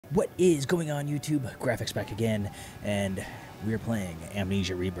What is going on, YouTube? Graphics back again, and we're playing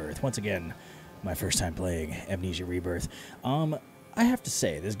Amnesia Rebirth. Once again, my first time playing Amnesia Rebirth. I have to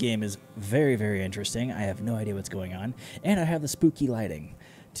say, this game is very, very interesting. I have no idea what's going on, and I have the spooky lighting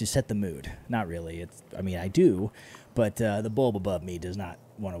to set the mood. Not really. I mean, I do, but the bulb above me does not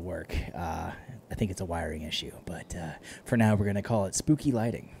want to work. I think it's a wiring issue, but for now, we're going to call it spooky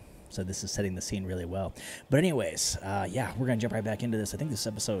lighting. So this is setting the scene really well. But anyways, yeah, we're going to jump right back into this. I think this is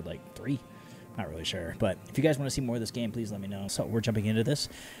episode, like, 3. Not really sure. But if you guys want to see more of this game, please let me know. So we're jumping into this.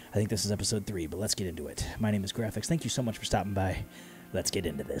 I think this is episode 3, but let's get into it. My name is Graphics. Thank you so much for stopping by. Let's get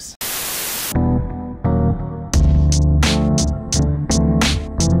into this.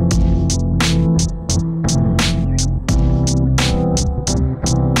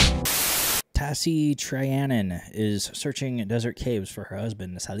 Tassie Trianon is searching desert caves for her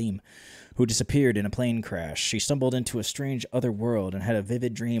husband, Salim, who disappeared in a plane crash. She stumbled into a strange other world and had a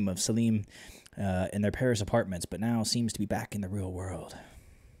vivid dream of Salim in their Paris apartments, but now seems to be back in the real world.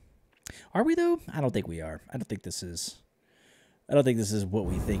 Are we, though? I don't think we are. I don't think this is what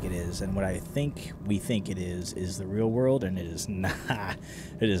we think it is, and what I think we think it is the real world, and it is not.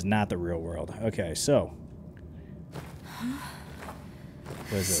 It is not the real world. Okay, so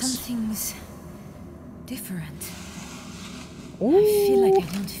what is this? Something's different. Ooh. I feel like I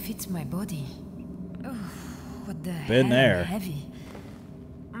don't fit my body. Oh, what the hell? Been there. I'm heavy.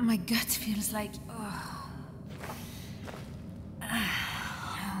 My gut feels like. Oh,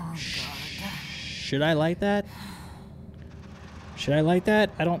 God. Should I light that? Should I light that?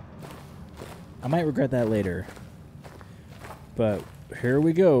 I might regret that later. But here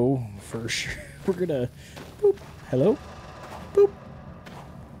we go. For sure. We're gonna. Boop. Hello? Boop.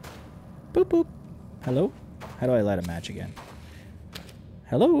 Boop, boop. Hello? How do I light a match again?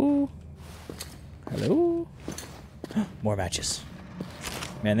 Hello? Hello? More matches.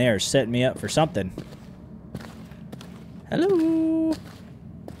 Man, they are setting me up for something. Hello?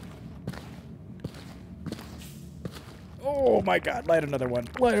 Oh my God, light another one.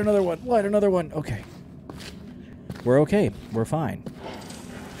 Light another one. Light another one. Okay. We're okay. We're fine.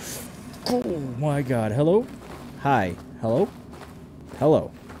 Oh my God. Hello? Hi. Hello?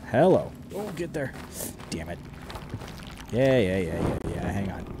 Hello. Hello. Oh, get there. Damn it. Yeah.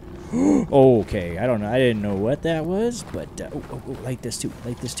 Hang on. Okay. I don't know. I didn't know what that was, but light this too.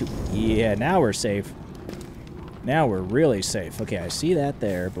 Light this too. Yeah, now we're safe. Now we're really safe. Okay, I see that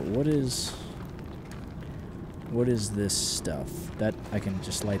there, but what is this stuff? That I can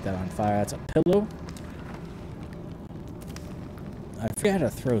just light that on fire. That's a pillow. I forget how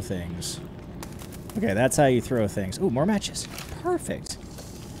to throw things. Okay, that's how you throw things. Ooh, more matches. Perfect.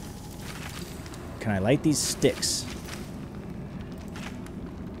 Can I light these sticks?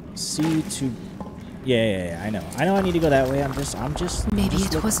 C to... Yeah, I know. I know I need to go that way. I'm just... Maybe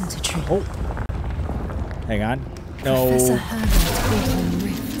it wasn't a trick. Oh. Hang on. No. Professor Herbert built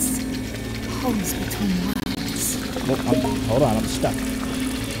rifts. Holes between worlds. Oh, hold on. I'm stuck.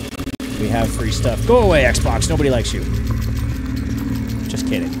 We have free stuff. Go away, Xbox. Nobody likes you. Just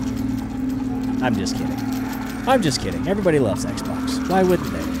kidding. I'm just kidding. I'm just kidding. Everybody loves Xbox. Why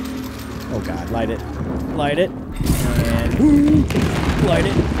wouldn't they? Oh God, light it. Light it. And ooh, light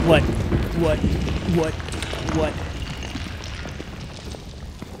it. What?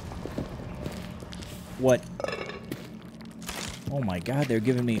 What? Oh my God, they're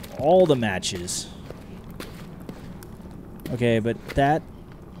giving me all the matches. Okay, but that...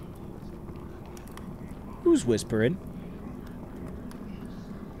 Who's whispering?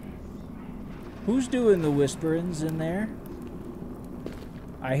 Who's doing the whisperings in there?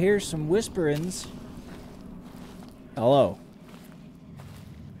 I hear some whisperings. Hello.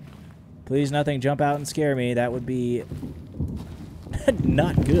 Please, nothing jump out and scare me. That would be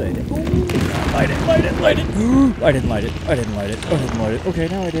not good. Ooh. Light it. I didn't light it. Okay,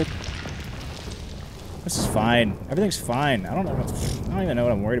 now I did. This is fine. Everything's fine. I don't even know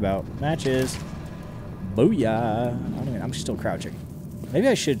what I'm worried about. Matches. Booyah. I'm still crouching. Maybe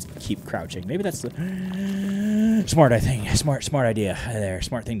I should keep crouching. Maybe that's the smart idea there.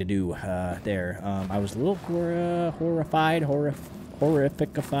 Smart thing to do there. I was a little horrified. Hello.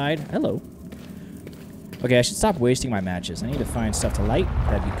 Okay, I should stop wasting my matches. I need to find stuff to light.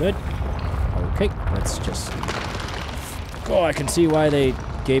 That'd be good. Okay, let's just... Oh, I can see why they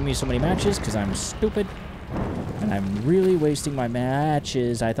gave me so many matches, because I'm stupid. And I'm really wasting my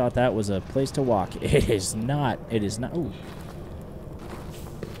matches. I thought that was a place to walk. It is not. It is not. Ooh.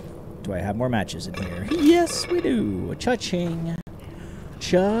 Do I have more matches in here? Yes, we do. Cha-ching.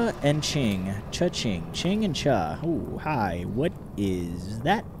 Cha and ching. Cha-ching. Ching and cha. Ooh, hi. What is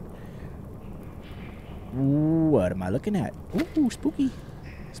that? What am I looking at? Ooh, spooky.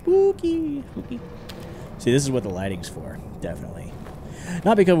 Spooky. Spooky. See, this is what the lighting's for. Definitely.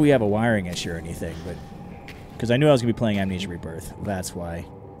 Not because we have a wiring issue or anything, but because I knew I was going to be playing Amnesia Rebirth. That's why.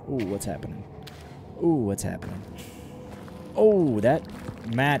 Ooh, what's happening? Ooh, what's happening? Oh, that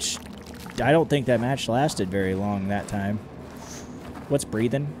match. I don't think that match lasted very long that time. What's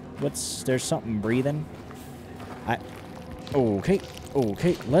breathing? There's something breathing. Okay.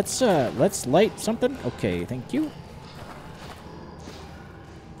 Okay. Let's light something. Okay, thank you.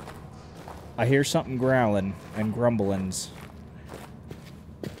 I hear something growling and grumblings.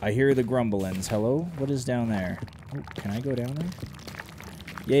 I hear the grumblings. Hello? What is down there? Oh, can I go down there?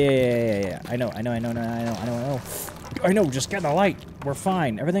 Yeah. I know. I know, just get the light. We're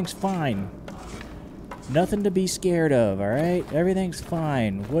fine. Everything's fine. Nothing to be scared of, alright? Everything's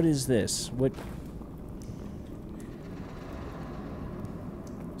fine. What is this? What?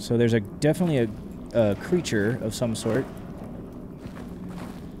 So there's definitely a creature of some sort.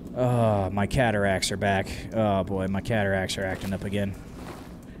 Oh, my cataracts are back. Oh boy, my cataracts are acting up again.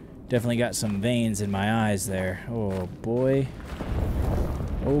 Definitely got some veins in my eyes there. Oh boy.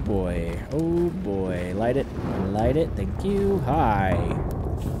 Oh boy. Oh boy. Light it. Light it. Thank you. Hi.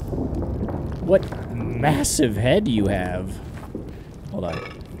 What massive head you have. Hold on.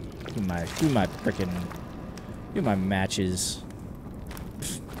 Do my frickin'. Do my matches.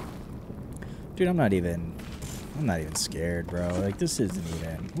 Dude, I'm not even scared, bro. Like, this isn't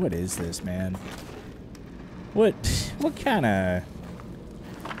even. What is this, man? What kind of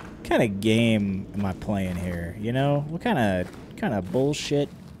game am I playing here? You know? What kind of bullshit?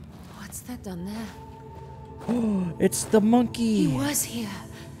 What's that down there? Oh, it's the monkey. He was here.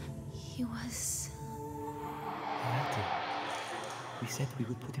 He was. We said we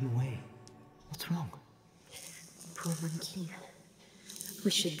would put him away. What's wrong? Poor monkey.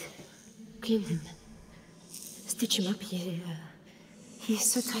 We should clean him. Stitch him up. He's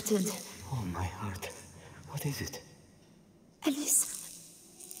so tattered. Oh, my heart. What is it? Alice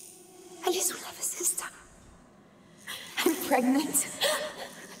will have a sister. I'm pregnant.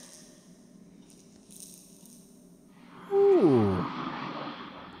 Ooh.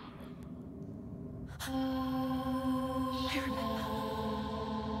 I remember.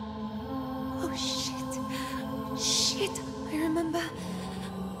 Oh, shit. I remember.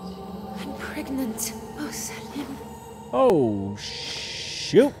 I'm pregnant. Oh, Salim. Oh,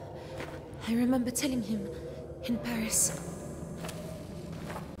 shoot. I remember telling him in Paris.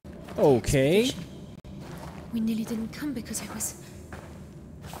 Okay. We nearly didn't come because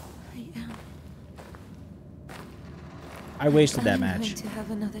I wasted that I'm match. going to have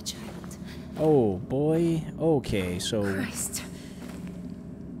another child. Oh, boy. Okay, so... Christ.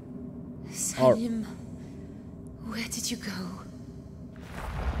 Salim, where did you go?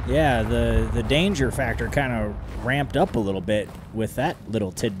 Yeah, the danger factor kind of ramped up a little bit with that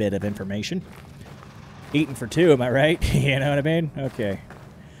little tidbit of information. Eating for two, am I right? You know what I mean? Okay.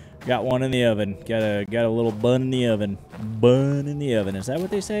 Got one in the oven. Got a little bun in the oven. Bun in the oven. Is that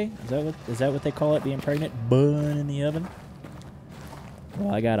what they say? Is that what they call it, being pregnant? Bun in the oven?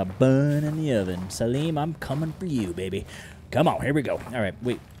 Well, I got a bun in the oven. Salim, I'm coming for you, baby. Come on, here we go. All right,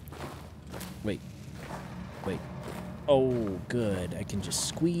 wait. Oh, good. I can just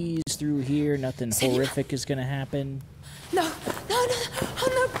squeeze through here. Nothing horrific is going to happen. No. Oh,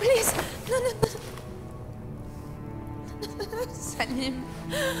 no, please. No. Salim.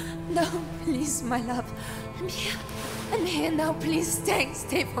 No, please, my love. I'm here now. Please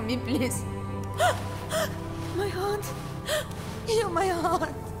stay for me, please. My heart. You're my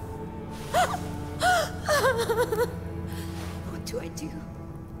heart. What do I do?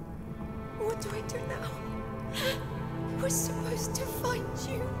 What do I do now? We're supposed to find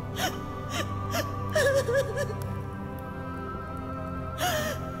you.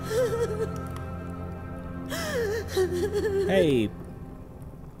 Hey.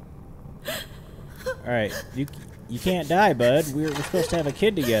 Alright, you can't die, bud. We're supposed to have a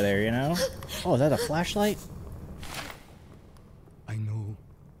kid together, you know? Oh, is that a flashlight? I know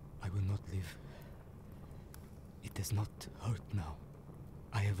I will not live. It does not hurt now.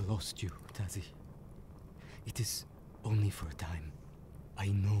 I have lost you, Tazi. It is only for a time. I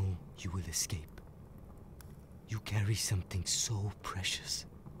know you will escape. You carry something so precious.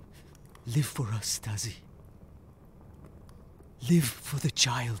 Live for us, Tazi. Live for the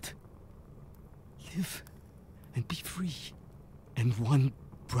child. Live and be free. And one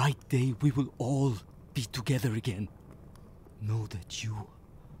bright day we will all be together again. Know that you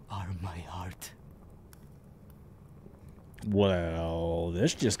are my heart. Well,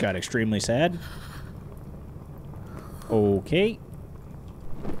 this just got extremely sad. Okay.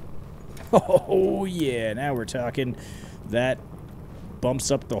 Oh, yeah, now we're talking. That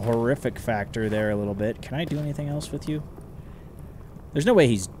bumps up the horrific factor there a little bit. Can I do anything else with you? There's no way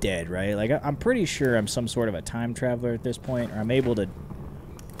he's dead, right? Like, I'm pretty sure I'm some sort of a time traveler at this point, or I'm able to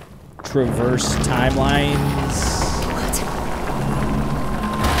traverse timelines. What?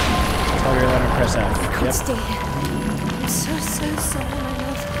 Tell her let me press F. I can't stay here. I'm so sorry, my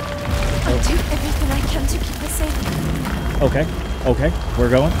love. I'll do everything I can to keep us safe. Okay, okay, we're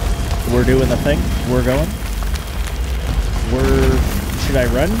going. We're doing the thing. We're going. Should I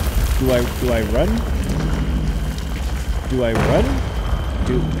run? Do I run? Do I run?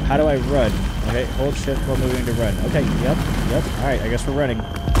 How do I run? Okay, hold shift while moving to run. Okay, yep. Alright, I guess we're running.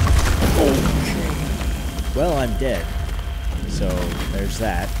 Okay. Well, I'm dead. So, there's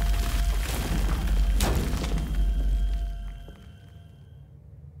that.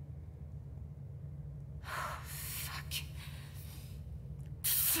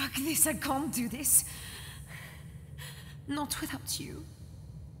 Fuck this, I can't do this. Not without you.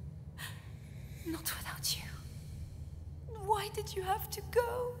 Not without you. Why did you have to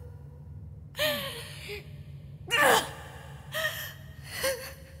go?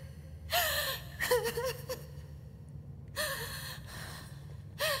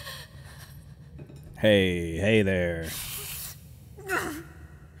 Hey there.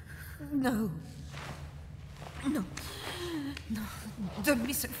 No. No. No. Don't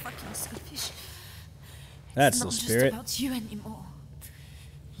be so fucking selfish. That's It's the not spirit. just about you anymore.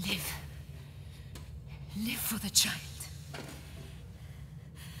 Live. Live for the child.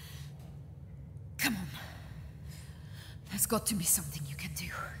 Come on. There's got to be something you can do.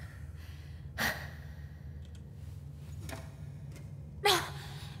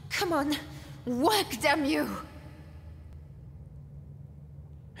 Come on. Work, damn you.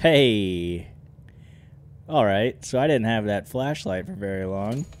 Hey. Alright, so I didn't have that flashlight for very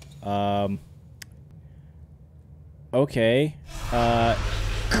long. Okay.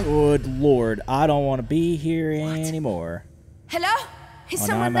 Good lord. I don't want to be here anymore. Hello? Is Oh,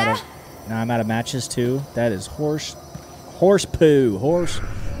 someone there? now I'm out of matches too. That is horse poo. Horse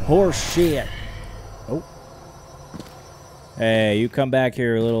shit. Oh. Hey, you come back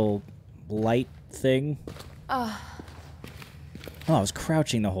here, little light thing. Oh, I was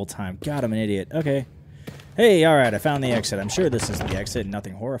crouching the whole time. God, I'm an idiot. Okay. Hey, alright, I found the exit. I'm sure this is the exit.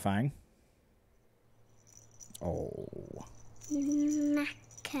 Nothing horrifying. Oh.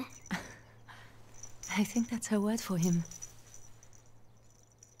 Macca. I think that's her word for him.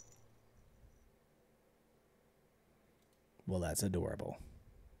 Well, that's adorable.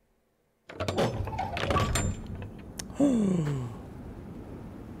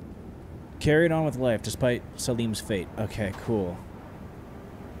 Carried on with life despite Salim's fate. Okay, cool.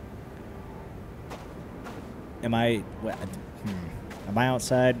 Am I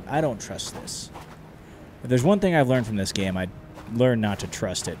outside? I don't trust this. If there's one thing I've learned from this game, I learned not to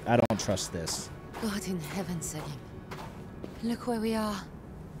trust it. I don't trust this. God in heaven, Salim. Look where we are.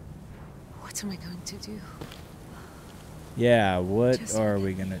 What am I going to do? Yeah, what Just are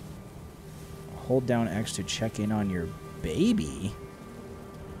we gonna... Hold down X to check in on your baby?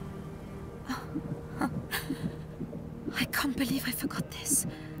 I can't believe I forgot this.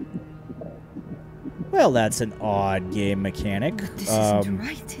 Well, that's an odd game mechanic. But this isn't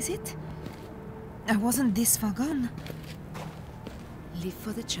right, is it? I wasn't this far gone. Live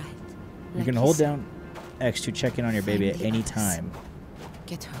for the child. You like can hold said. down X to check in on your baby Find at the any others. time.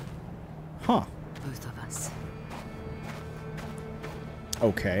 Get home, Huh. both of us.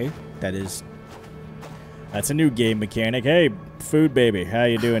 Okay. That's a new game mechanic. Hey, food baby, how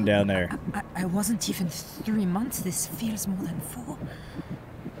you doing down there? I wasn't even 3 months. This feels more than 4.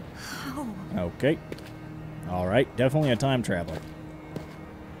 How? Okay. Alright, definitely a time traveler.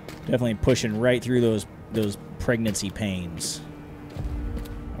 Definitely pushing right through those pregnancy pains.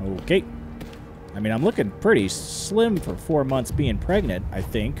 Okay. I mean, I'm looking pretty slim for 4 months being pregnant, I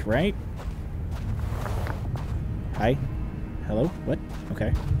think, right? Hi? Hello? What?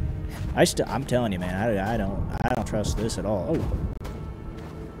 Okay. I'm telling you, man, I don't trust this at all. Oh.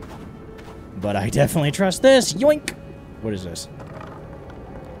 But I definitely trust this. Yoink! What is this?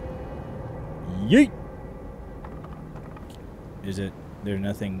 Yeet! Is it... There's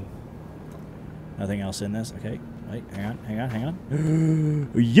nothing else in this? Okay. Wait, hang on.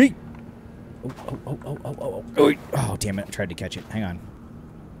 Yeet! Oh, damn it. I tried to catch it. Hang on.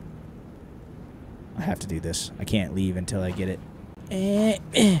 I have to do this. I can't leave until I get it.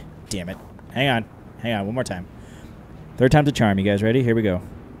 Damn it. Hang on. One more time. Third time's a charm. You guys ready? Here we go.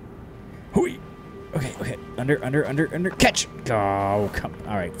 Hooey. Okay. Under. Catch! Oh, come.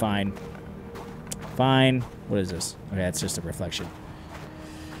 Alright, fine. What is this? Okay, that's just a reflection. Okay, I'm gonna have to do this. I can't leave until I get it. Damn it. Hang on. One more time. Third time's a charm. You guys ready? Here we go. Hooey. Okay. Under. Under. Catch! Oh, come. Alright, fine. Fine. What is this? Okay, that's just a reflection.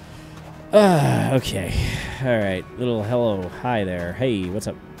 Fine. Okay. Alright. Little hello. Hi there. Hey, what's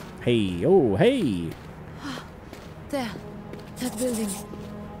up? Hey. Oh, hey. There. That building.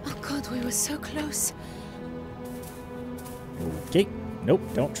 Oh god, we were so close. Okay. Nope,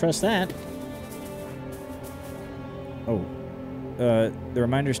 don't trust that. Oh. The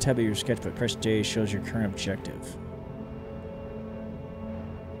reminders tab of your sketchbook. Press J shows your current objective.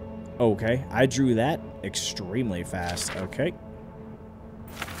 Okay. I drew that extremely fast. Okay.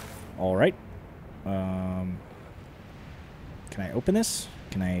 Alright. Can I open this?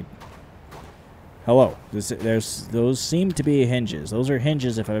 Can I... Hello. Those seem to be hinges. Those are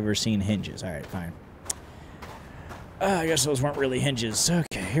hinges if I've ever seen hinges. Alright, fine. I guess those weren't really hinges.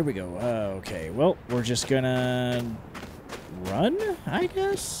 Okay, here we go. Okay, well, we're just gonna... run, I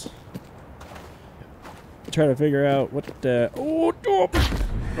guess? Try to figure out what the... Oh,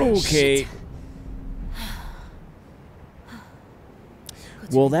 okay.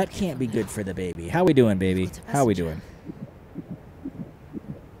 Well, that can't be good for the baby. How we doing, baby? How we doing?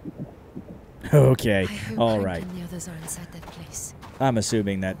 Okay, all right. The others are inside that place. I'm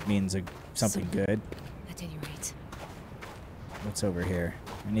assuming that means something good. At any rate. What's over here?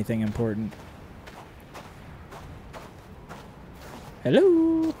 Anything important?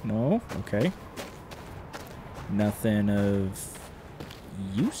 Hello? No? Okay. Nothing of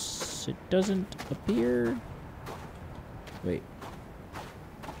use? It doesn't appear. Wait.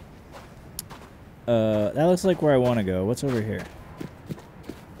 That looks like where I want to go. What's over here?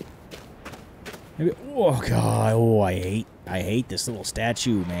 Maybe, oh god! Oh, I hate this little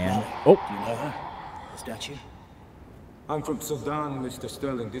statue, man. Oh, Do you know her? The statue? I'm from Sudan, Mr.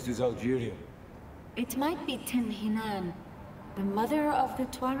 Sterling. This is Algeria. It might be Tin Hinan, the mother of the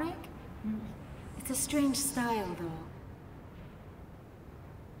Tuareg. It's a strange style, though.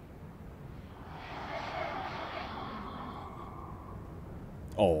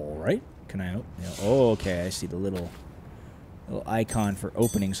 all right. Can I? Yeah. Oh, okay. I see the little icon for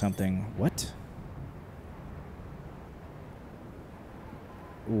opening something. What?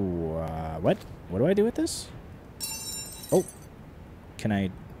 Ooh, what? What do I do with this? Oh, can I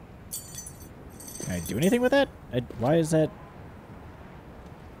do anything with that? Why is that?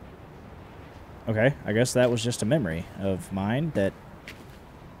 Okay, I guess that was just a memory of mine that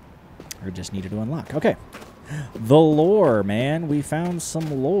I just needed to unlock. Okay. The lore, man. We found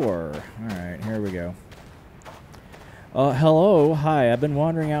some lore. Alright, here we go. Hello. Hi. I've been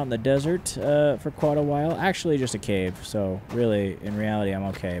wandering out in the desert for quite a while. Actually, just a cave. So, really, in reality, I'm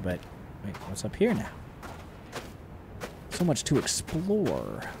okay. But, wait, what's up here now? So much to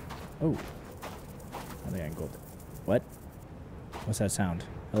explore. Oh. I think I can go... What? What's that sound?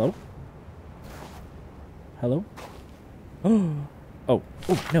 Hello? Hello? Oh. Oh.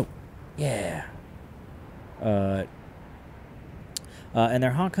 Oh, no. Yeah. And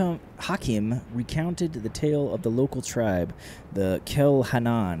their Hakim recounted the tale of the local tribe, the Kel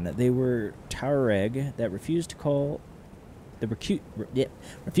Hanan. They were Tuareg that refused to call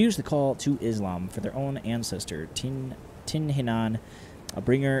to Islam for their own ancestor. Tin Hinan, a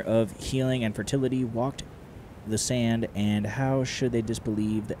bringer of healing and fertility, walked the sand, and how should they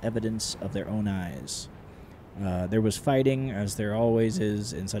disbelieve the evidence of their own eyes? There was fighting, as there always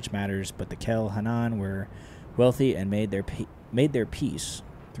is in such matters, but the Kel Hanan were wealthy and made their peace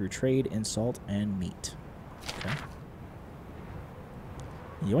through trade in salt and meat. Okay.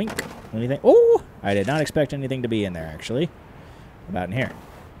 Yoink. Anything? Oh! I did not expect anything to be in there, actually. About in here.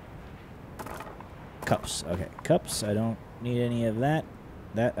 Cups. Okay, cups. I don't need any of that.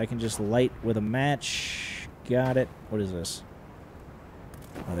 That I can just light with a match. Got it. What is this?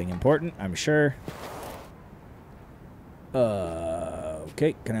 Nothing important, I'm sure.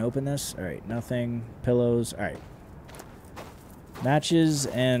 Okay, can I open this? Alright, nothing. Pillows. Alright. Matches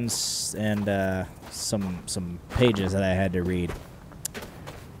and some pages that I had to read.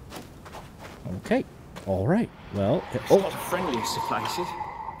 Okay. Alright. Well, It's not the friendliest of places.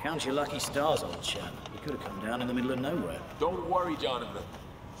 Count your lucky stars, old chap. We could have come down in the middle of nowhere. Don't worry, Jonathan.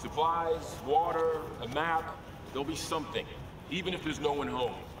 Supplies, water, a map, there'll be something. Even if there's no one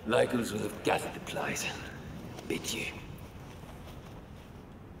home. Locals will have gathered the place. Bet you.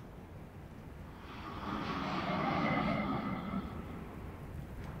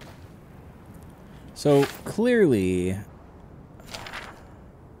 so clearly...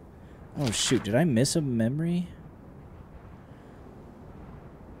 Oh shoot, did I miss a memory?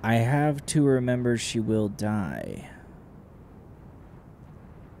 I have to remember she will die.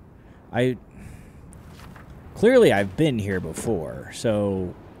 Clearly I've been here before,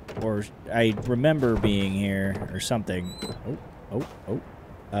 so... Or I remember being here, or something.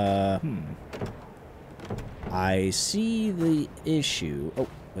 I see the issue. Oh,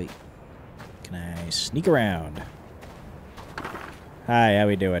 wait. Can I sneak around? Hi, how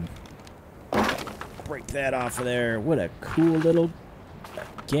we doing? Break that off of there. What a cool little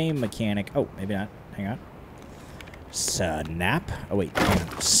game mechanic. Oh, maybe not. Hang on. Snap. Oh, wait.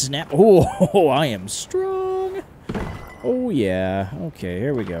 Snap. Oh, I am strong. Oh, yeah. Okay,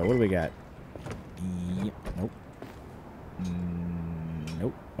 here we go. What do we got? Yep. Nope.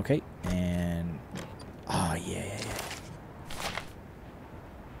 Nope. Okay. And... oh, yeah.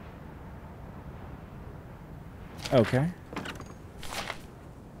 Okay.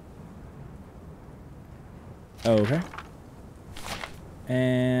 Okay.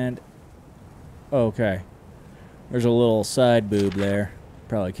 And... okay. There's a little side boob there.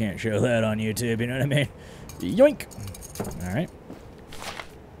 Probably can't show that on YouTube, you know what I mean? Yoink! Alright.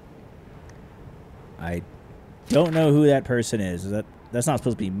 I don't know who that person is. That's not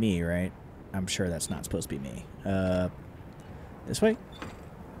supposed to be me, right? I'm sure that's not supposed to be me. This way?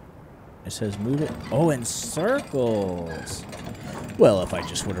 It says move it. Oh, in circles! Well, if I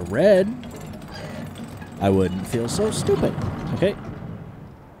just would have read, I wouldn't feel so stupid. Okay.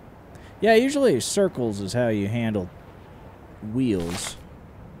 Yeah, usually circles is how you handle wheels.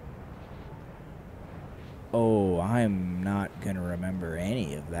 Oh, I'm not going to remember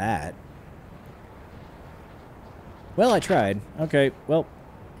any of that. Well, I tried. Okay, well,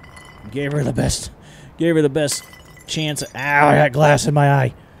 gave her the best chance. Ow, I got glass in my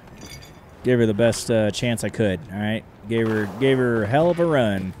eye. Gave her the best chance I could, all right? Gave her a hell of a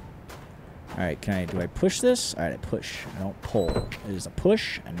run. All right, do I push this? All right, I push. I don't pull. It is a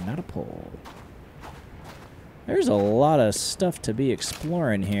push and not a pull. There's a lot of stuff to be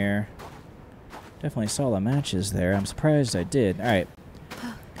exploring here. Definitely saw the matches there. I'm surprised I did. All right.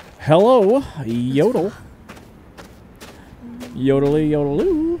 Hello, Yodel. Yodely,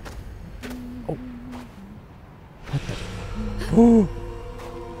 yodeloo. Oh. What the? Oh.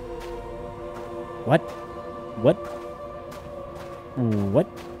 What? What? What?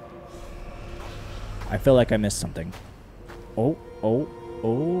 I feel like I missed something. Oh, oh,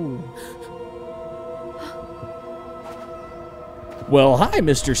 oh. Well, hi,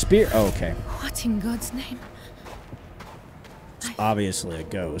 Mr. Spear. Oh, okay. What in God's name? It's obviously a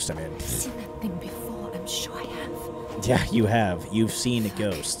ghost. I mean, I've seen that thing before. I'm sure I have. Yeah, you have. You've seen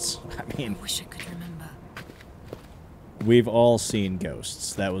ghosts. I mean, I wish I could remember. We've all seen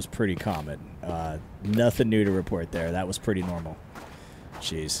ghosts. That was pretty common. Nothing new to report there. That was pretty normal.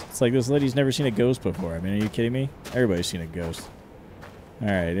 Jeez. It's like this lady's never seen a ghost before. I mean, are you kidding me? Everybody's seen a ghost.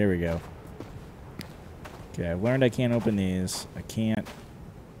 Alright, there we go. Okay, I've learned I can't open these. I can't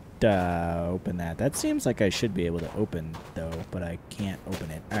open that. That seems like I should be able to open, though, but I can't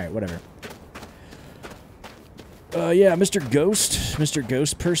open it. Alright, whatever. Yeah, Mr. Ghost. Mr.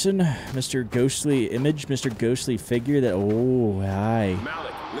 Ghost person. Mr. Ghostly image. Mr. Ghostly figure that... oh, hi.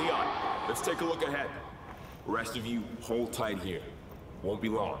 Malik, Leon, let's take a look ahead. The rest of you, hold tight here. Won't be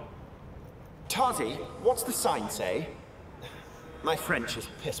long. Tazi, what's the sign say? My French is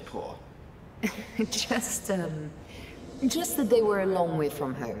piss poor. Just that they were a long way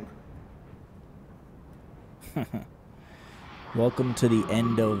from home. Welcome to the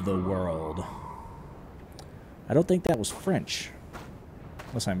end of the world. I don't think that was French.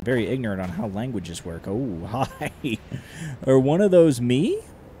 Unless I'm very ignorant on how languages work. Oh, hi. Are one of those me?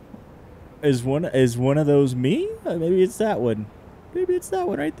 Is one of those me? Maybe it's that one. Maybe it's that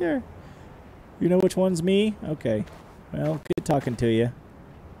one right there. You know which one's me? Okay. Well, good talking to you.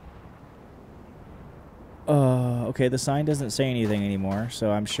 Okay, the sign doesn't say anything anymore, so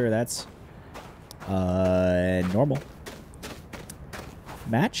I'm sure that's normal.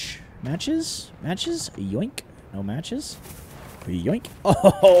 Match? Matches? Matches? Yoink. No matches? Yoink.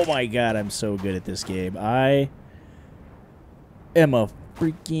 Oh my god, I'm so good at this game. I am a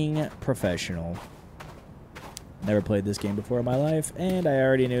freaking professional. Never played this game before in my life, and I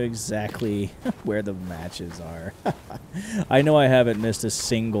already knew exactly where the matches are. I know I haven't missed a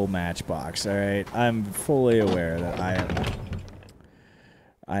single matchbox, alright? I'm fully aware that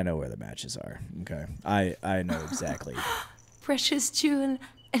I know where the matches are, okay? I know exactly. Precious jewel,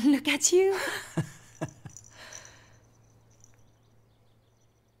 and look at you.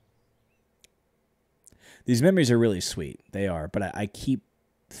 These memories are really sweet. They are, but I keep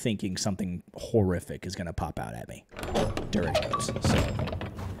thinking something horrific is going to pop out at me during those. So.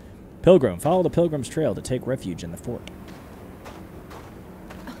 Pilgrim. Follow the Pilgrim's Trail to take refuge in the fort.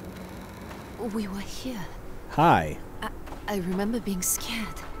 We were here. Hi. I remember being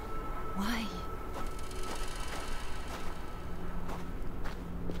scared. Why?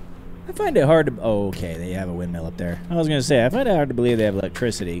 I find it hard to... oh, okay, they have a windmill up there. I was going to say, I find it hard to believe they have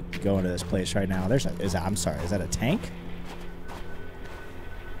electricity going to this place right now. I'm sorry, is that a tank?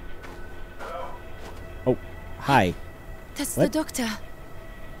 Hi. That's What? the doctor.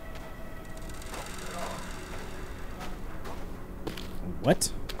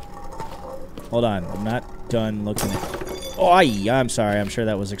 What? Hold on. I'm not done looking at... Oh, I'm sorry. I'm sure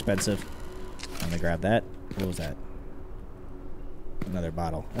that was expensive. I'm gonna grab that. What was that? Another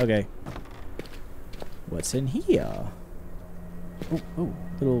bottle. Okay. What's in here? Oh,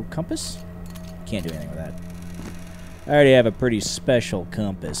 little compass? Can't do anything with that. I already have a pretty special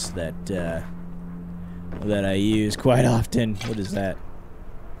compass that that I use quite often. What is that?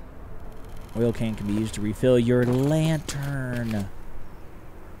 Oil can be used to refill your lantern.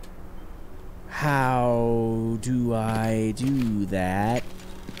 How do I do that?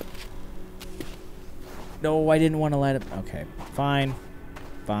 No, I didn't want to light it. Okay, fine.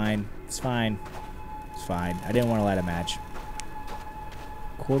 Fine. It's fine. It's fine. I didn't want to light a match.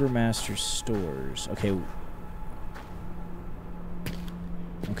 Quartermaster stores. Okay.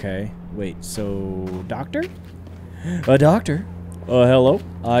 Okay. Wait, so... Doctor? A doctor? Hello?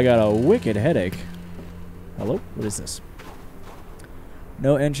 I got a wicked headache. Hello? What is this?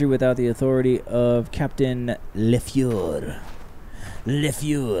 No entry without the authority of Captain Lefleur.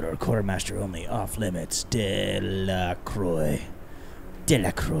 Lefleur, quartermaster only, off limits. Delacroix.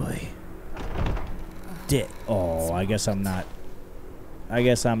 Delacroix. Oh, I guess I'm not. I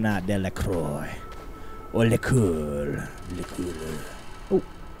guess I'm not Delacroix. Or Liqueur. Liqueur. Oh.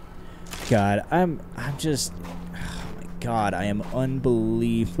 God, I'm just. Oh my God, I am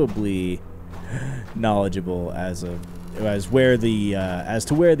unbelievably knowledgeable as to where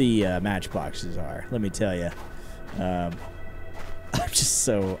the matchboxes are. Let me tell you. I'm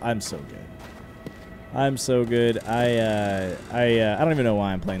so good. I'm so good. I don't even know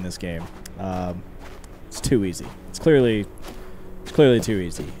why I'm playing this game. It's too easy. It's clearly too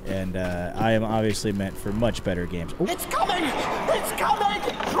easy, and I am obviously meant for much better games. Oh. It's coming! It's coming!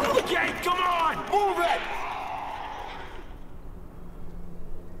 Through the gate! Come on! Move it!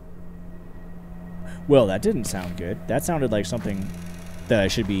 Well, that didn't sound good. That sounded like something that I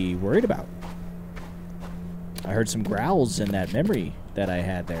should be worried about. I heard some growls in that memory that I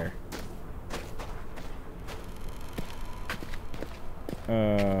had there.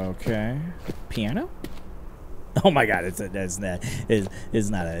 Okay. Piano? Oh my God! It's not a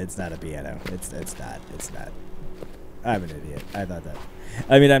piano. It's not. I'm an idiot. I thought that.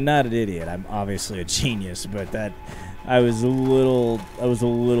 I mean, I'm not an idiot. I'm obviously a genius, but that I was a little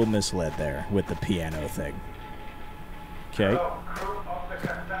misled there with the piano thing. Okay.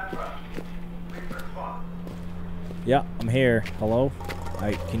 Yeah, I'm here. Hello?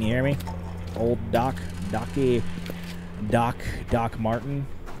 Can you hear me? Old Doc Martin.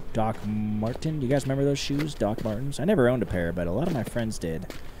 Doc Martin? You guys remember those shoes? Doc Martens? I never owned a pair, but a lot of my friends did.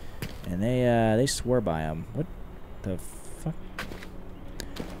 And they swore by them. What the fuck?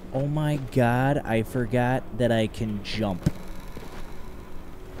 Oh my God, I forgot that I can jump.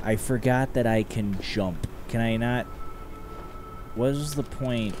 I forgot that I can jump. Can I not? What was the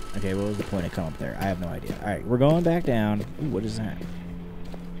point? Okay, what was the point of coming up there? I have no idea. Alright, we're going back down. Ooh, what is that?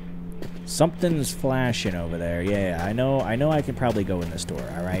 Something's flashing over there. Yeah, I know I can probably go in this door,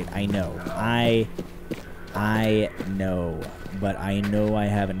 alright? I know. I know. But I know I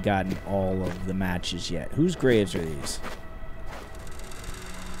haven't gotten all of the matches yet. Whose graves are these?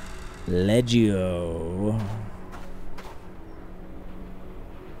 Legio.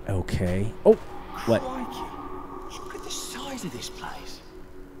 Okay. Oh, what? Crikey. Look at the size of this place.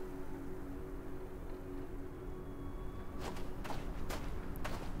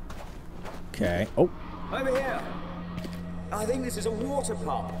 Okay. Oh. Over here. I think this is a water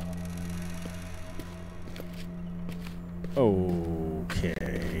pump.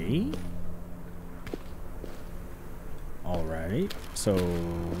 Okay. All right. So,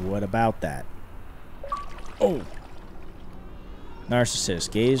 what about that? Oh.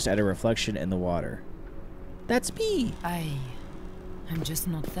 Narcissist gazed at a reflection in the water. That's me. I'm just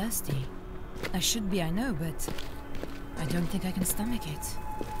not thirsty. I should be, I know, but I don't think I can stomach it.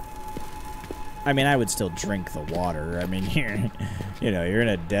 I mean, I would still drink the water. I mean, you're in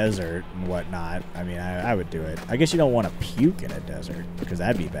a desert and whatnot. I mean, I would do it. I guess you don't want to puke in a desert because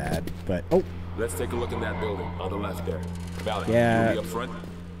that'd be bad. But oh, Let's take a look in that building on the left there. Valley, yeah. you'll be up front.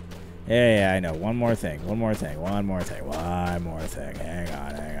 Yeah, I know. One more thing.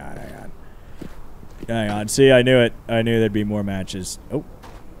 Hang on. See, I knew it. I knew there'd be more matches. Oh.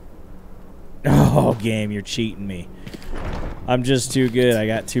 Oh, game, you're cheating me. I'm just too good. I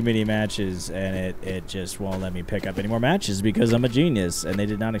got too many matches, and it just won't let me pick up any more matches because I'm a genius, and they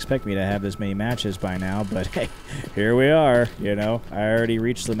did not expect me to have this many matches by now, but hey, here we are, I already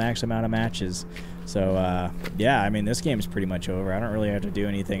reached the max amount of matches. So, yeah, I mean, this game's pretty much over. I don't really have to do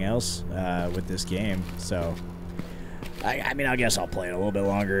anything else with this game, so I mean, I guess I'll play it a little bit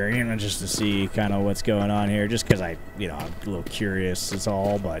longer, you know, just to see kind of what's going on here, just because I'm a little curious is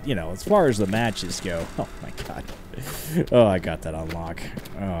all, but, as far as the matches go, oh my god. Oh, I got that on lock.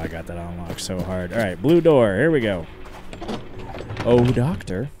 Oh, I got that on lock so hard. All right, blue door, here we go. Oh,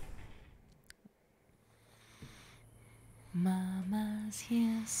 doctor. Mama's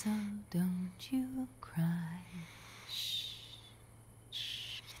here, so don't you cry. Shh,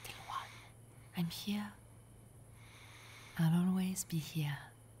 shh, little one. I'm here. I'll always be here.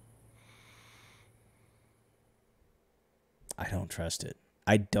 I don't trust it.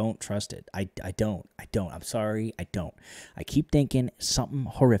 I don't trust it. I don't. I'm sorry. I don't. I keep thinking something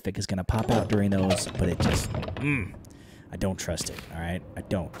horrific is going to pop out during those, but it just, I don't trust it. All right. I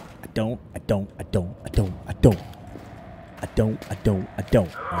don't. All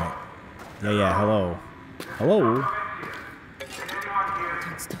right. Yeah. Hello.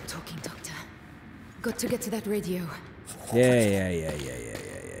 Don't stop talking, Doctor. Got to get to that radio. Yeah.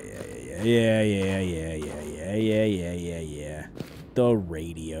 The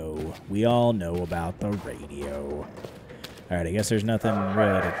radio. We all know about the radio. Alright, I guess there's nothing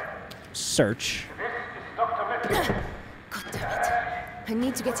really to search. God damn it. I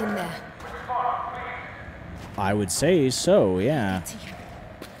need to get in there. I would say so, yeah.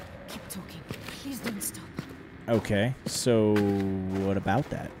 Keep talking. Please don't stop. Okay, so what about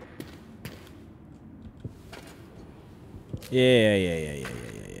that? Yeah.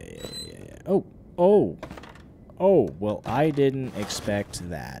 Oh, well, I didn't expect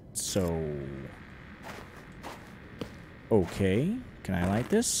that, so... Okay, can I light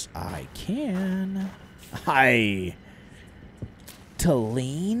this? I can. Hi!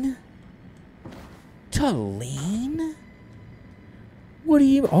 Talene? What do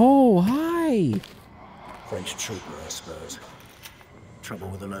you... Oh, hi! French trooper, I suppose. Trouble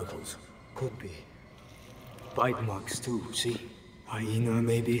with the locals. Could be. Bite marks too, see? Hyena,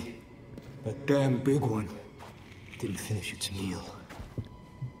 maybe? A damn big one. Didn't finish its meal.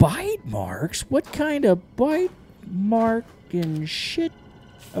 Bite marks? What kind of bite mark and shit?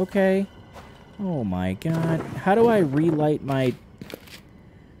 Okay. Oh my god. How do I relight my...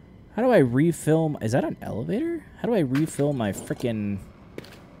 How do I refill... Is that an elevator? How do I refill my frickin'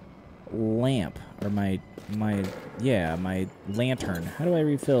 lamp? Or my lantern. How do I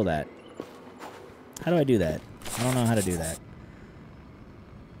refill that? How do I do that? I don't know how to do that.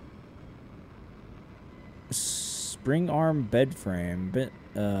 Spring arm bed frame,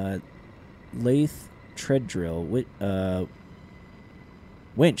 lathe tread drill,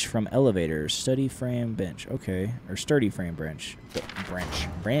 winch from elevator, sturdy frame bench. Okay, or sturdy frame bench.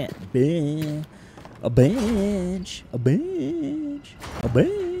 A bench.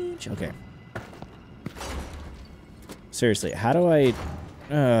 Okay. Seriously, how do I...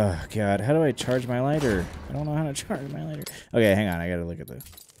 Oh, God. How do I charge my lighter? I don't know how to charge my lighter. Okay, hang on. I gotta look at the...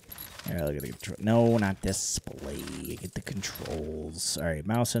 I gotta look at the control. No, not display. Get the controls. Alright,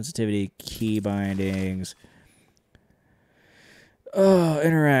 mouse sensitivity, key bindings.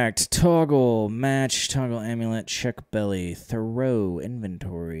 Interact, toggle, match, toggle amulet, check belly, throw,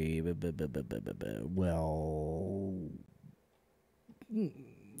 inventory. Well...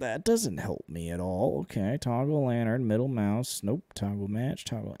 That doesn't help me at all. Okay, toggle lantern, middle mouse. Nope, toggle match,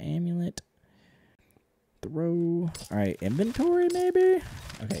 toggle amulet. Throw. Alright, inventory maybe?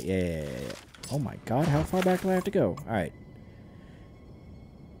 Okay, yeah. Oh my god, how far back do I have to go? Alright.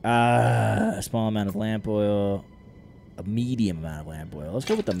 A small amount of lamp oil. A medium amount of lamp oil. Let's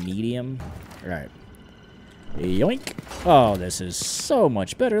go with the medium. Alright. Yoink. Oh, this is so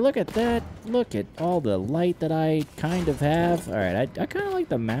much better. Look at that. Look at all the light that I kind of have. Alright, I kind of like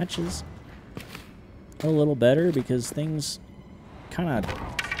the matches a little better because things kind of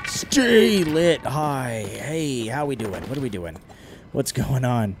stay lit. Hi. Hey, how we doing? What are we doing? What's going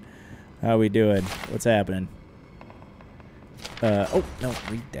on? How we doing? What's happening? Oh, no,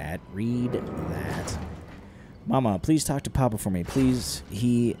 read that. Read that. Mama, please talk to Papa for me. Please,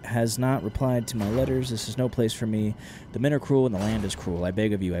 he has not replied to my letters. This is no place for me. The men are cruel and the land is cruel. I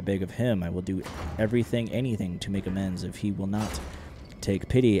beg of you. I beg of him. I will do everything, anything to make amends. If he will not take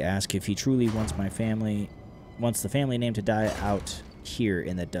pity, ask if he truly wants the family name to die out here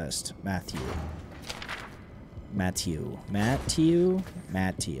in the dust. Matthew.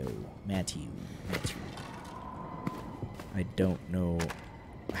 I don't know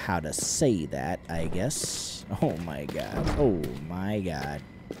how to say that, I guess. Oh my god. Oh my god.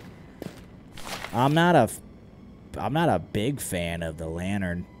 I'm not a big fan of the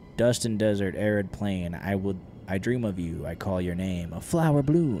lantern. Dust and desert, arid plain. I I dream of you, I call your name. A flower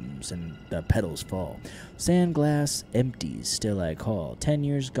blooms and the petals fall. Sand glass empties, still I call. 10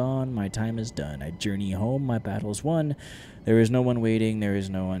 years gone, my time is done. I journey home, my battle's won. There is no one waiting, there is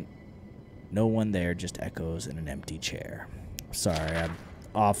no one there, just echoes in an empty chair. Sorry, I'm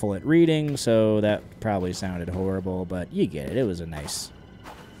awful at reading, so that probably sounded horrible, but you get it. It was a nice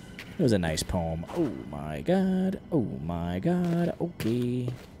poem. Oh my god. Oh my god. Okay.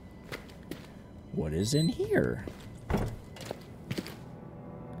 What is in here?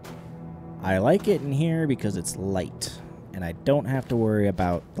 I like it in here because it's light, and I don't have to worry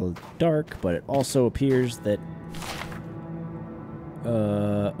about the dark, but it also appears that...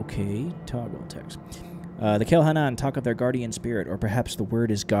 okay, toggle text. The Kelhanan talk of their guardian spirit, or perhaps the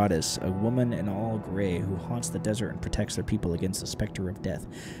word is goddess, a woman in all gray who haunts the desert and protects their people against the specter of death.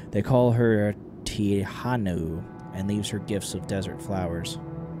 They call her Tihanu and leaves her gifts of desert flowers.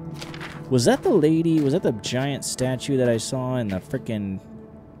 Was that the lady? Was that the giant statue that I saw in the frickin'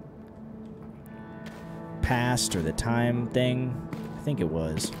 past or the time thing? I think it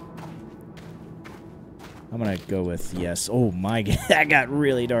was. I'm gonna go with yes. Oh my god, that got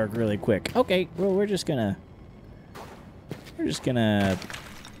really dark really quick. Okay, well we're just gonna.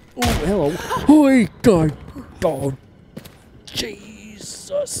 Oh, hello. Oh my god. Oh,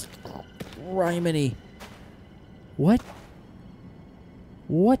 Jesus. Criminy. What?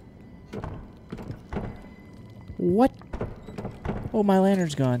 What? What? Oh, my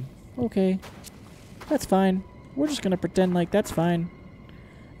lantern's gone. Okay. That's fine. We're just gonna pretend like that's fine.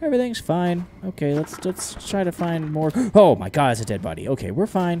 Everything's fine. Okay, let's try to find more. Oh my god, it's a dead body. Okay, we're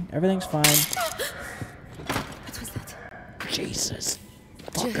fine. Everything's fine. What was that? Jesus.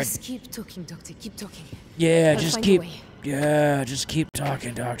 Just keep talking, Doctor. Keep talking. Yeah, I'll just find keep. a way. Yeah, just keep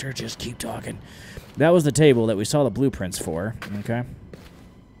talking, Doctor. Just keep talking. That was the table that we saw the blueprints for. Okay.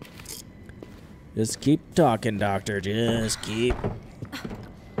 Just keep talking, Doctor. Just keep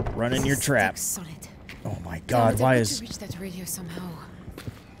running your trap. Solid. Oh my god, why is... to reach that radio somehow.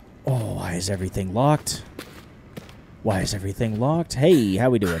 Oh, why is everything locked? Why is everything locked? Hey, how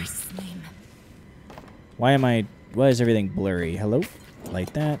we doing? Why is everything blurry? Hello?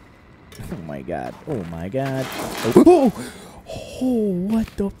 Like that? Oh my god. Oh my god. Oh, oh what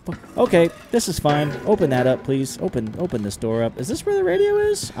the fuck? Okay, this is fine. Open that up, please. Open this door up. Is this where the radio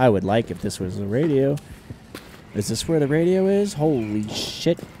is? I would like if this was the radio. Is this where the radio is? Holy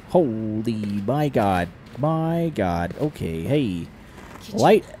shit. Holy my god. My god. Okay, hey.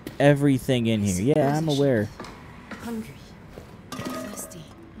 Light everything in here. Yeah, I'm aware. Hungry. Thirsty.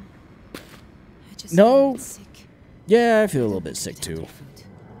 No. Yeah, I feel a little bit sick too.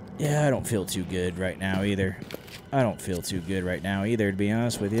 Yeah, I don't feel too good right now either. To be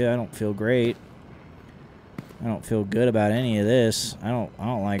honest with you. I don't feel great. I don't feel good about any of this. I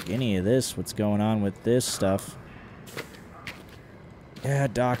don't like any of this. What's going on with this stuff? Yeah,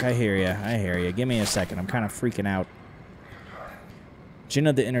 Doc, I hear you. Give me a second. I'm kind of freaking out. Jinn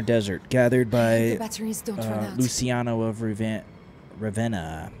of the Inner Desert, gathered by Luciano of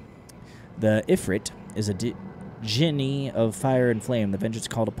Ravenna. The Ifrit is a Jinni of fire and flame. The vengeance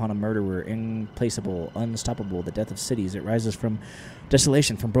called upon a murderer, implacable, unstoppable. The death of cities. It rises from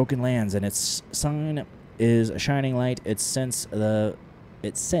desolation, from broken lands, and its sign is a shining light. It scents the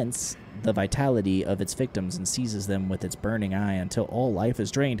vitality of its victims and seizes them with its burning eye until all life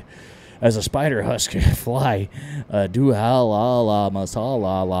is drained. As a spider husk fly, duhalala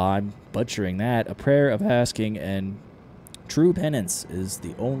masala, I'm butchering that. A prayer of asking and true penance is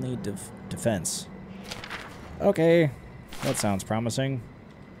the only defense. Okay, that sounds promising.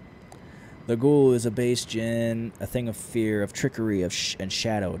 The ghoul is a base Jinn, a thing of fear, of trickery, and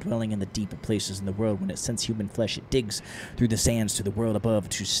shadow, dwelling in the deeper places in the world. When it scents human flesh, it digs through the sands to the world above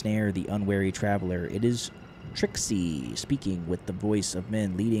to snare the unwary traveler. It is Trixie, speaking with the voice of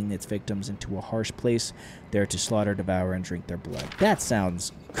men, leading its victims into a harsh place, there to slaughter, devour, and drink their blood. That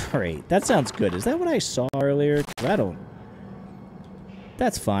sounds great. That sounds good. Is that what I saw earlier?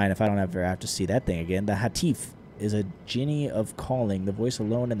 That's fine if I don't ever have to see that thing again. The Hatif is a Jinni of calling, the voice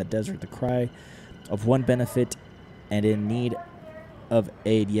alone in the desert, the cry of one benefit and in need of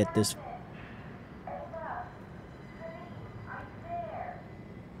aid, yet this...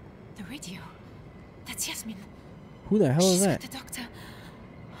 The radio. That's Yasmin. Who the hell is that? The doctor.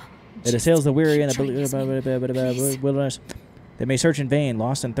 It assails the weary and the wilderness. They may search in vain,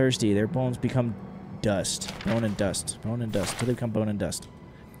 lost and thirsty. Their bones become dust. Bone and dust. Bone and dust. Till they become bone and dust.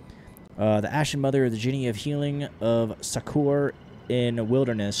 The Ashen Mother of the Jinni of Healing of Sakur in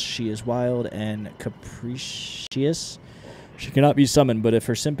wilderness. She is wild and capricious. She cannot be summoned, but if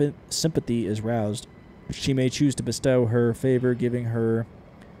her sympathy is roused, she may choose to bestow her favor, giving her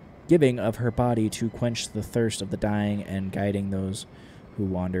giving of her body to quench the thirst of the dying and guiding those who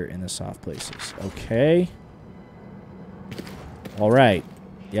wander in the soft places. Okay. All right.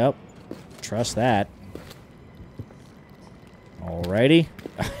 Yep. Trust that. Alrighty.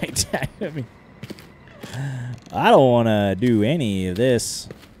 I mean, I don't want to do any of this.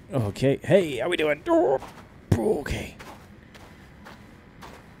 Okay. Hey, how we doing? Okay.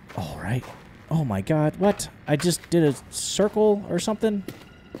 All right. Oh my God. What? I just did a circle or something?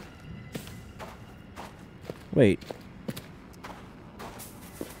 Wait.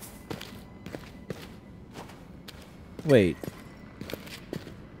 Wait.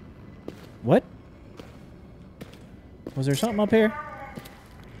 What? Was there something up here?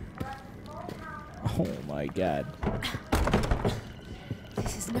 Oh my God.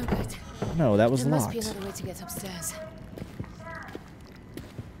 This is no good. No, that was There locked. must be another way to get upstairs.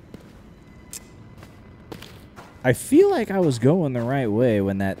 I feel like I was going the right way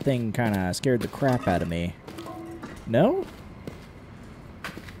when that thing kind of scared the crap out of me. No?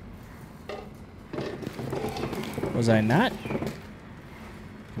 Was I not?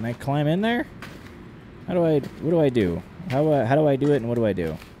 Can I climb in there? What do I do? How do I do it and what do I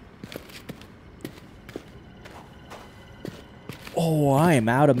do? Oh, I am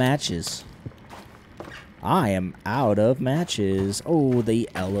out of matches. I am out of matches. Oh, the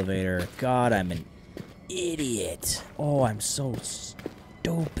elevator. God, I'm an idiot. Oh, I'm so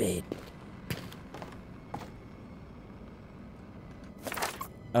stupid.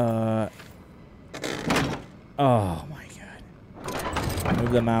 Oh my God.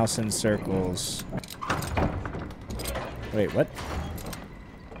 Move the mouse in circles. Wait, what?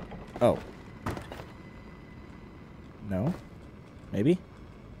 Oh. No? Maybe?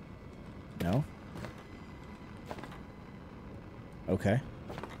 No? Okay.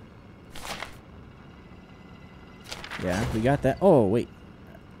 Yeah, we got that. Oh, wait.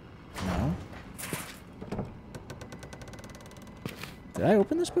 No. Did I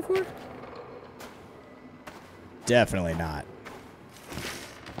open this before? Definitely not.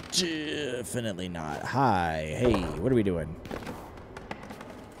 Definitely not. Hi. Hey, what are we doing?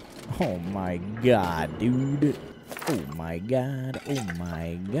 Oh my God, dude. Oh my God. Oh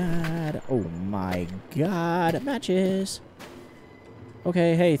my God. Oh my God. Matches.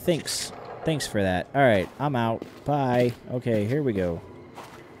 Okay, hey, thanks. Thanks for that. Alright, I'm out. Bye. Okay, here we go.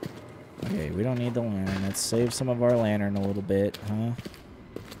 Okay, we don't need the lantern. Let's save some of our lantern a little bit, huh?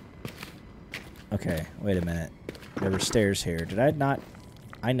 Okay, wait a minute. There were stairs here. Did I not...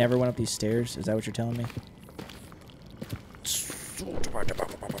 I never went up these stairs? Is that what you're telling me?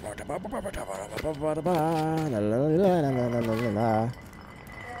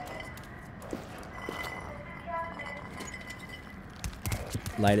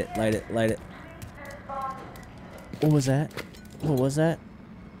 Light it, light it, light it. What was that? What was that?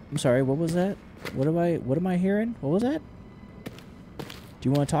 I'm sorry, what was that? What am I hearing? What was that? Do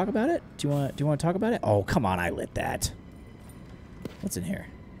you want to talk about it? Do you want to talk about it? Oh, come on, I lit that. What's in here?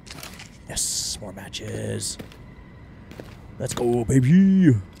 Yes, more matches. Let's go,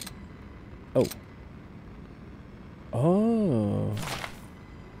 baby. Oh. Oh.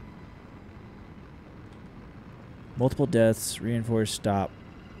 Multiple deaths, reinforced, stop.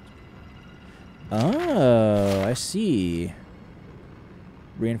 Oh, I see.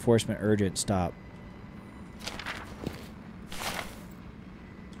 Reinforcement urgent, stop.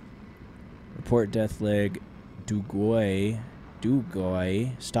 Report death leg, Dugoy,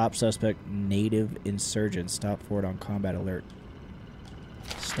 stop suspect, native insurgent, stop forward on combat alert.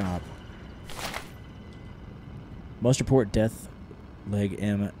 Stop. Must report death leg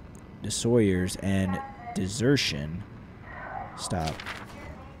M, Desoyers, and desertion. Stop.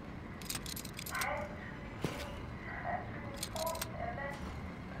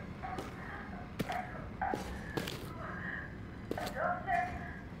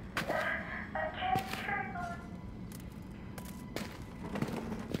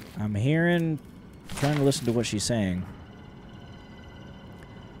 I'm hearing, trying to listen to what she's saying.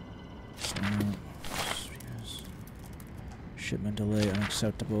 Shipment delay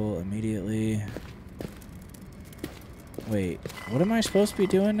unacceptable immediately. Wait, what am I supposed to be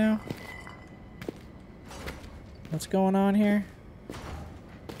doing now? What's going on here?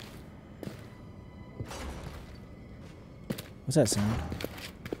 What's that sound?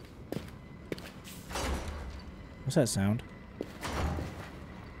 What's that sound?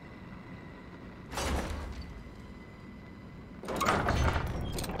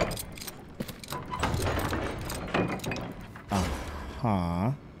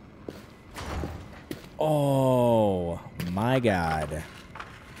 Uh-huh. Oh, my God.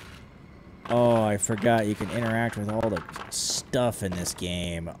 Oh, I forgot you can interact with all the stuff in this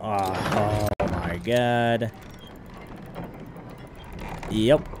game. Oh my god.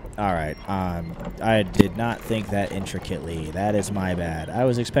 Yep. Alright. I did not think that intricately. That is my bad. I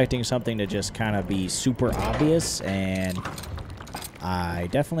was expecting something to just kind of be super obvious, and I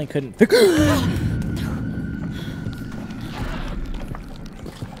definitely couldn't figure.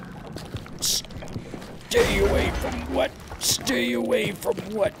 Stay away from what? Stay away from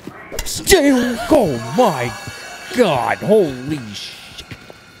what? Stay away. Oh my god. Holy shit.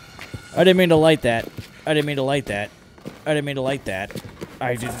 I didn't mean to light that. I didn't mean to light that. I didn't mean to light that.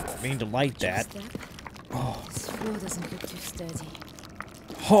 I didn't mean to light that. Oh. This floor doesn't look too sturdy.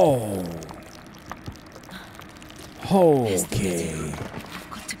 Oh. Okay. I've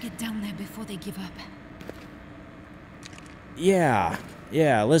got to get down there before they give up. Yeah.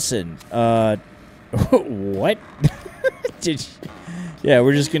 Yeah, listen. What? Yeah,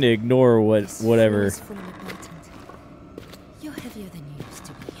 we're just gonna ignore whatever. You're heavier than you used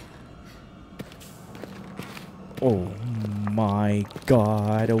to be. Oh my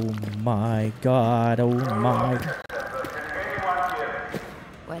god, oh my god, oh my.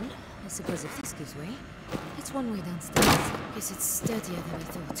 Well, I suppose if this gives way, it's one way downstairs. Guess it's sturdier than I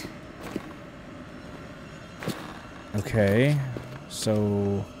thought. Okay,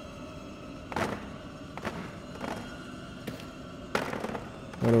 so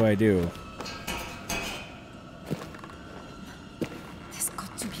what do I do? There's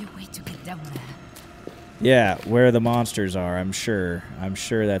got to be a way to get down there. Yeah, where the monsters are, I'm sure. I'm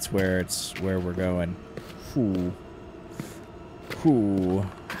sure that's where we're going. Whoo. Whoo.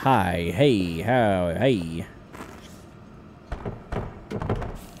 Hi. Hey. How. Hey.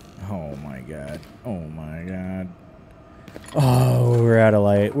 Oh my god. Oh my god. Oh, we're out of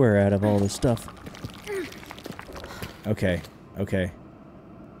light. We're out of all this stuff. Okay. Okay.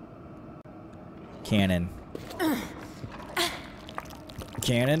 Cannon.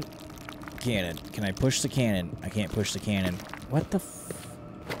 Cannon. Cannon. Can I push the cannon? I can't push the cannon. What the f...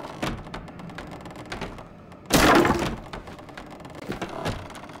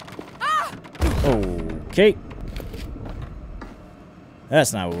 Okay.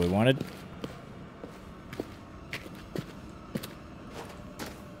 That's not what we wanted.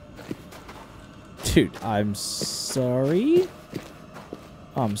 Dude, I'm sorry.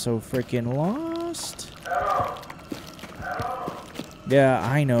 I'm so freaking lost. Yeah,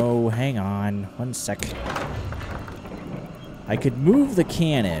 I know. Hang on. 1 sec. I could move the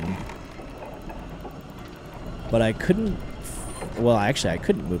cannon, but I couldn't... Well, actually, I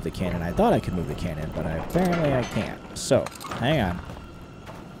couldn't move the cannon. I thought I could move the cannon, but apparently I can't. So, hang on.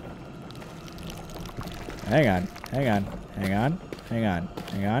 Hang on. Hang on. Hang on. Hang on.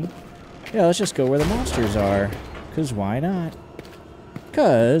 Hang on. Yeah, let's just go where the monsters are. 'Cause why not?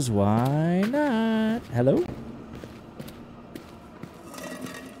 'Cause why not? Hello?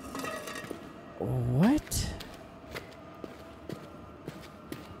 What?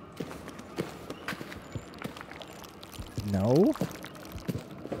 No?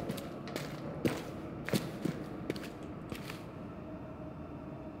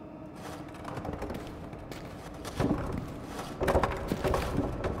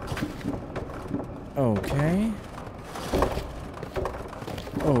 Okay.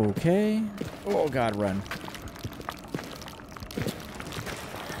 Okay. Oh god, run.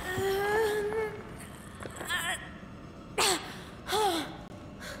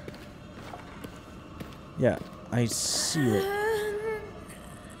 Yeah, I see it.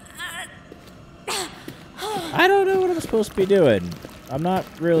 I don't know what I'm supposed to be doing. I'm not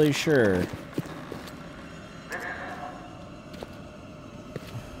really sure.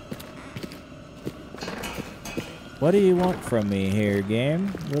 What do you want from me here, game?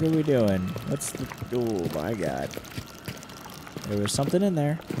 What are we doing? What's the... Oh, my God. There was something in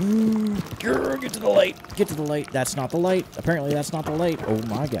there. Grr, get to the light. Get to the light. That's not the light. Apparently, that's not the light. Oh,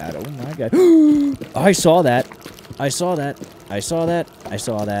 my God. Oh, my God. I saw that. I saw that. I saw that. I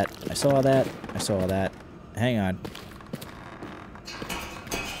saw that. I saw that. I saw that. Hang on.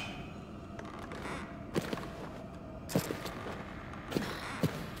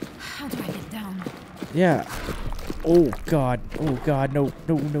 How do I get down? Yeah. Oh, God. Oh, God. No.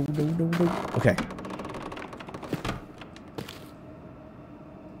 No, no, no, no, no. Okay.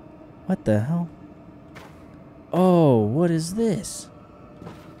 What the hell? Oh, what is this?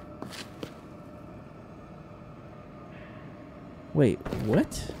 Wait,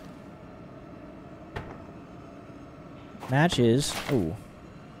 what? Matches. Oh.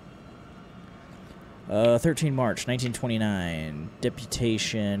 13 March 1929.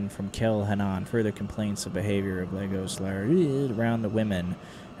 Deputation from Kel Hanan. Further complaints of behavior of Lego Slayer around the women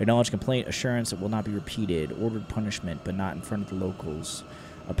Acknowledge complaint, assurance it will not be repeated. Ordered punishment, but not in front of the locals.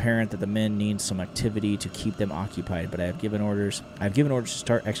 Apparent that the men need some activity to keep them occupied, but I have given orders to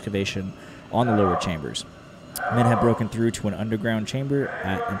start excavation on the lower chambers. Men have broken through to an underground chamber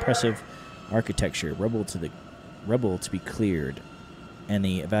at impressive architecture. Rubble to be cleared, and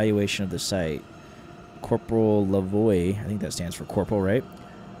the evaluation of the site. Corporal Lavoie, I think that stands for corporal, right?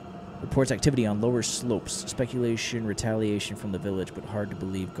 Reports activity on lower slopes. Speculation, retaliation from the village, but hard to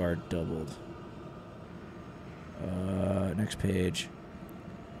believe guard doubled. Next page.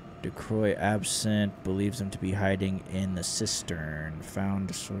 DeCroix absent. Believes them to be hiding in the cistern. Found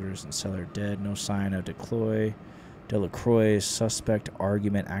disorders and cellar dead. No sign of Delacroix. Suspect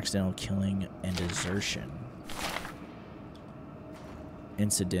argument, accidental killing, and desertion.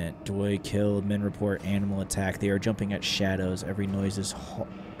 Incident. Doy killed. Men report animal attack. They are jumping at shadows. Every noise is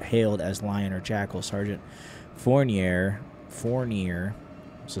hailed as lion or jackal. Sergeant Fournier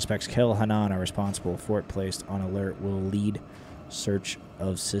suspects Kel Hanan are responsible. Fort placed on alert will lead search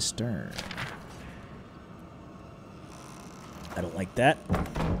of cistern. I don't like that.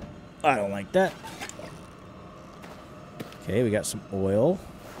 I don't like that. Okay, we got some oil.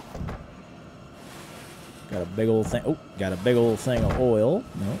 Got a big old thing. Oh, got a big old thing of oil.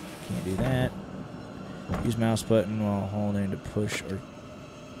 No, can't do that. Use mouse button while holding to push or...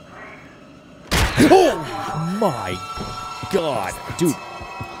 Oh my God, dude.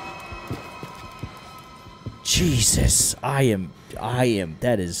 Jesus, I am,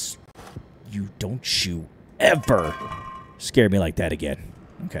 that is, you don't you ever scare me like that again.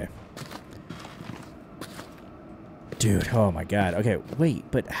 Okay. Dude, oh my God. Okay, wait,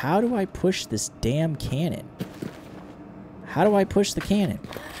 but how do I push this damn cannon? How do I push the cannon?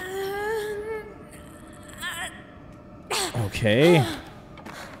 Okay.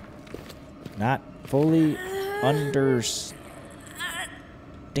 Not fully understanding.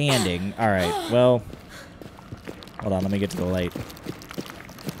 Alright, well. Hold on, let me get to the light.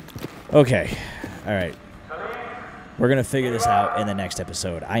 Okay. Alright. We're going to figure this out in the next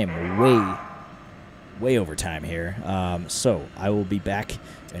episode. I am way over time here. So I will be back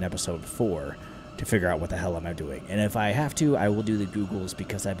in episode 4 to figure out what the hell am I doing. And if I have to, I will do the Googles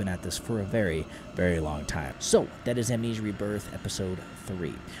because I've been at this for a very, very long time. So that is Amnesia Rebirth episode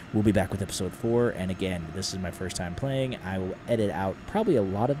 3. We'll be back with episode 4. And again, this is my first time playing. I will edit out probably a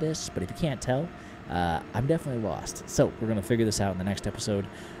lot of this, but if you can't tell, I'm definitely lost. So we're going to figure this out in the next episode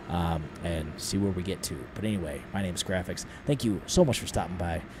and see where we get to. But anyway, my name is Graphics. Thank you so much for stopping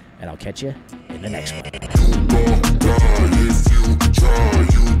by, and I'll catch you in the next one.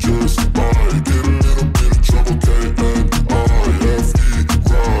 You just might get a little bit of trouble,